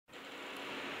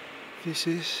This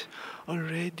is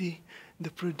already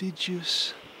the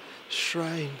prodigious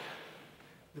shrine,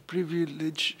 the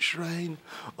privileged shrine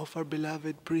of our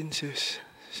beloved princess,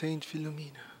 Saint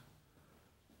Philomena.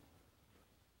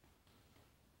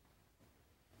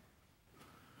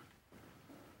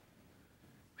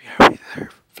 We are with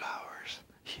her flowers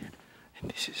here,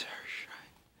 and this is her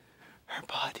shrine. Her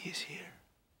body is here.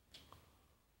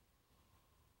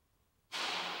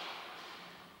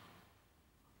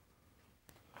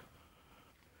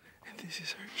 And this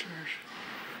is her church.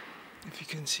 If you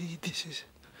can see,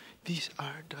 these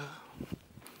are the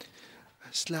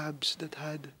slabs that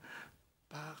had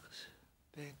Pax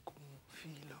Tecum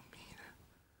Philomena.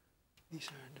 These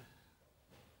are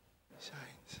the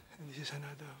signs. And this is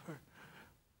another of her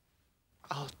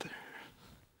altar.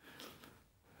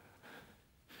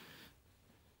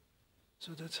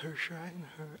 So that's her shrine,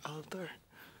 her altar.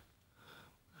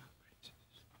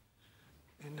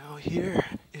 And now here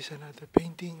is another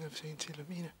painting of Saint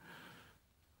Philomena.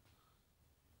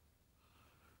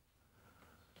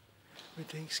 With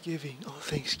Thanksgiving, all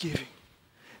Thanksgiving.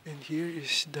 And here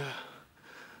is the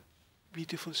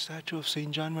beautiful statue of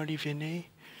Saint John Marie Vianney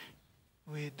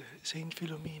with Saint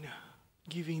Philomena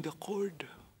giving the cord.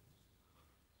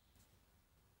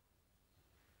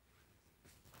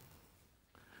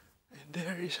 And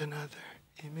there is another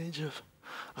image of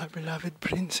our beloved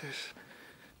princess.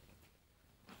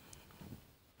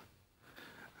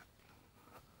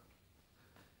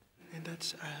 And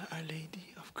that's Our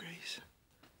Lady of Grace.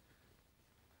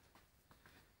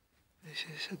 This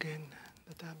is again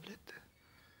the tablet.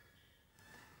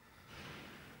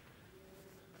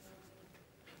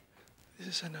 This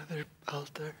is another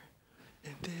altar,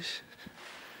 and this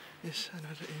is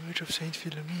another image of Saint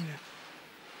Philomena.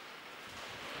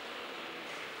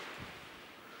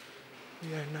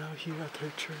 We are now here at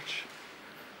her church.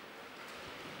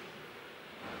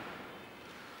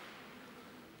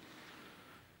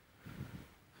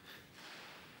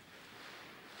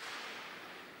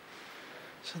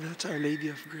 So that's Our Lady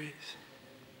of Grace.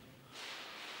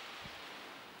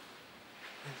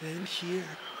 And then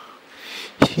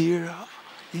here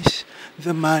is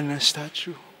the Mana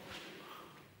statue.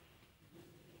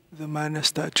 The Mana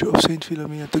statue of Saint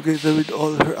Philomena together with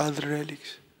all her other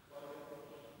relics.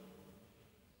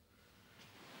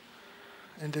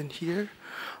 And then here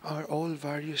are all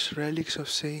various relics of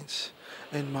saints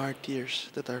and martyrs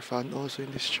that are found also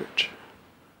in this church.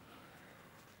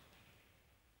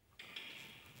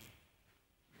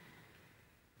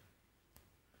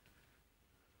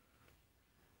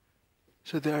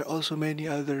 So there are also many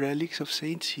other relics of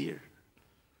saints here.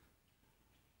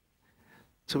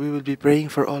 So we will be praying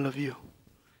for all of you.